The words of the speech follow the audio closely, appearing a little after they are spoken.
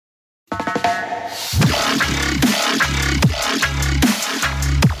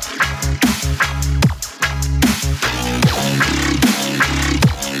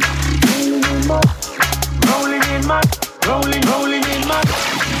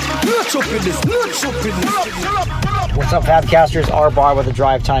What's up, Fabcasters? R Bar with a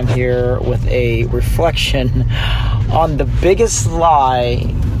drive time here with a reflection on the biggest lie,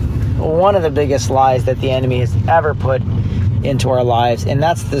 one of the biggest lies that the enemy has ever put into our lives, and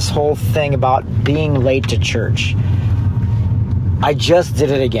that's this whole thing about being late to church. I just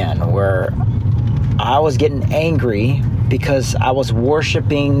did it again, where I was getting angry because I was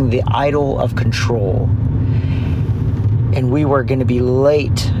worshiping the idol of control. And we were going to be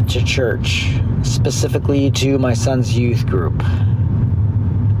late to church, specifically to my son's youth group.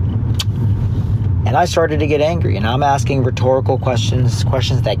 And I started to get angry, and I'm asking rhetorical questions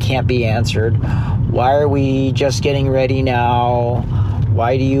that can't be answered. Why are we just getting ready now?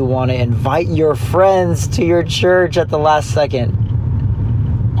 Why do you want to invite your friends to your church at the last second?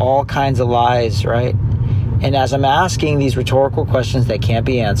 All kinds of lies, right? And as I'm asking these rhetorical questions that can't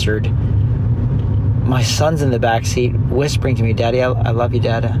be answered, my son's in the back seat whispering to me, "Daddy, I love you,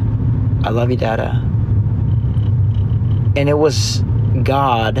 Dada. I love you, Dada." And it was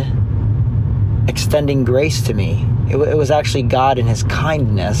God extending grace to me. It was actually God in his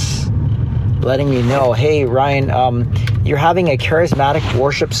kindness letting me know, "Hey, Ryan, you're having a charismatic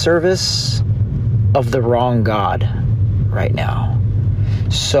worship service of the wrong God right now.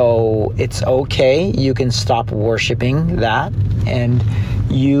 So it's okay. You can stop worshiping that and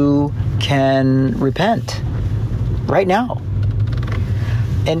you can repent right now."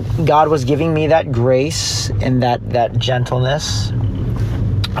 And God was giving me that grace and that gentleness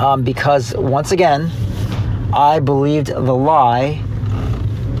because once again, I believed the lie.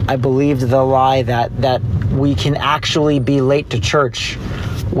 I believed the lie that we can actually be late to church,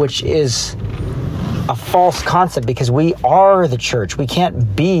 which is a false concept because we are the church. We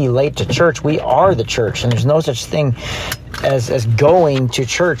can't be late to church. We are the church, and there's no such thing as going to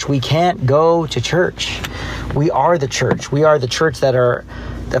church. We can't go to church. We are the church. We are the church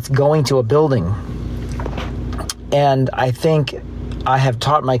that's going to a building. And I think I have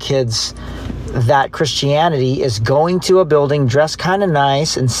taught my kids that Christianity is going to a building, dressed kind of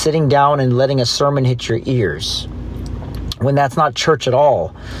nice, and sitting down and letting a sermon hit your ears, when that's not church at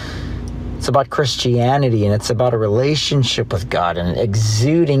all. It's about Christianity, and it's about a relationship with God and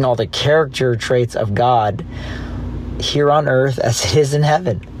exuding all the character traits of God here on earth as it is in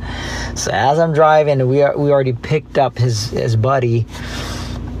heaven. So as I'm driving, we already picked up his buddy.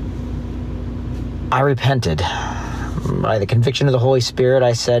 I repented. By the conviction of the Holy Spirit,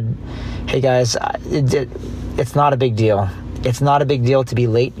 I said, "Hey guys, it's not a big deal. It's not a big deal to be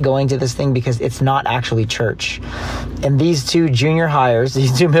late going to this thing because it's not actually church." And these two junior hires,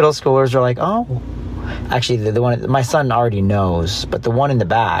 these two middle schoolers are like, "Oh." Actually, the one, my son already knows, but the one in the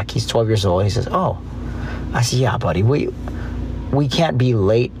back, he's 12 years old. He says, "Oh." I said, "Yeah, buddy, we can't be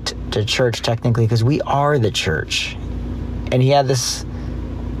late to church technically because we are the church." And he had this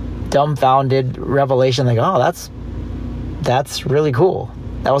dumbfounded revelation like, "Oh, that's really cool."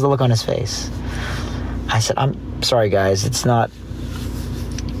 That was the look on his face. I said, "I'm sorry, guys. It's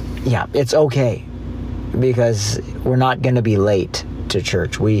okay because we're not going to be late to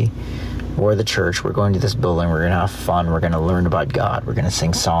church. We're the church. We're going to this building. We're going to have fun. We're going to learn about God. We're going to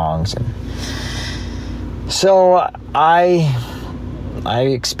sing songs." And so I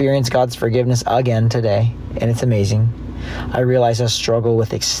experienced God's forgiveness again today, and it's amazing. I realize I struggle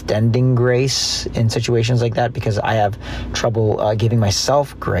with extending grace in situations like that because I have trouble giving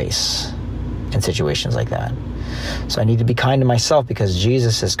myself grace in situations like that. So I need to be kind to myself because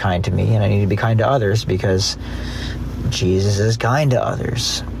Jesus is kind to me, and I need to be kind to others because Jesus is kind to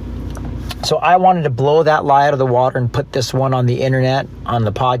others. So I wanted to blow that lie out of the water and put this one on the internet, on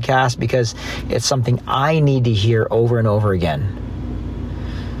the podcast, because it's something I need to hear over and over again.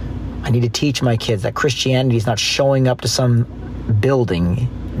 I need to teach my kids that Christianity is not showing up to some building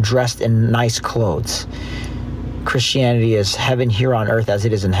dressed in nice clothes. Christianity is heaven here on earth as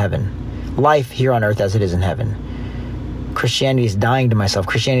it is in heaven. Life here on earth as it is in heaven. Christianity is dying to myself.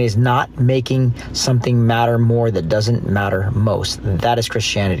 Christianity is not making something matter more that doesn't matter most. That is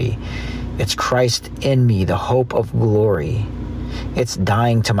Christianity. It's Christ in me, the hope of glory. It's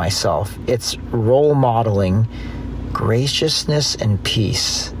dying to myself. It's role modeling graciousness and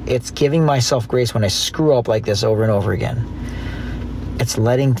peace. It's giving myself grace when I screw up like this over and over again. It's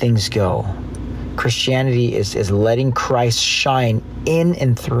letting things go. Christianity is letting Christ shine in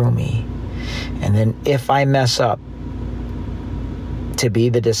and through me. And then if I mess up, to be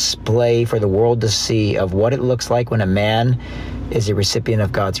the display for the world to see of what it looks like when a man is a recipient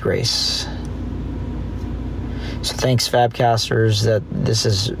of God's grace. So thanks, Fabcasters, that this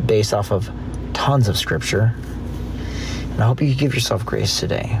is based off of tons of scripture. And I hope you give yourself grace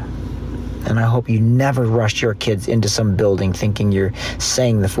today. And I hope you never rush your kids into some building thinking you're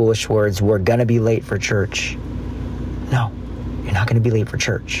saying the foolish words, we're going to be late for church. No, you're not going to be late for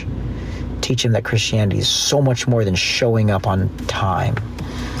church. Teach them that Christianity is so much more than showing up on time,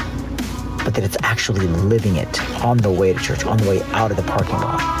 but that it's actually living it on the way to church, on the way out of the parking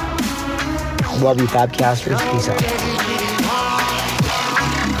lot. Love you, Fabcasters. Peace out.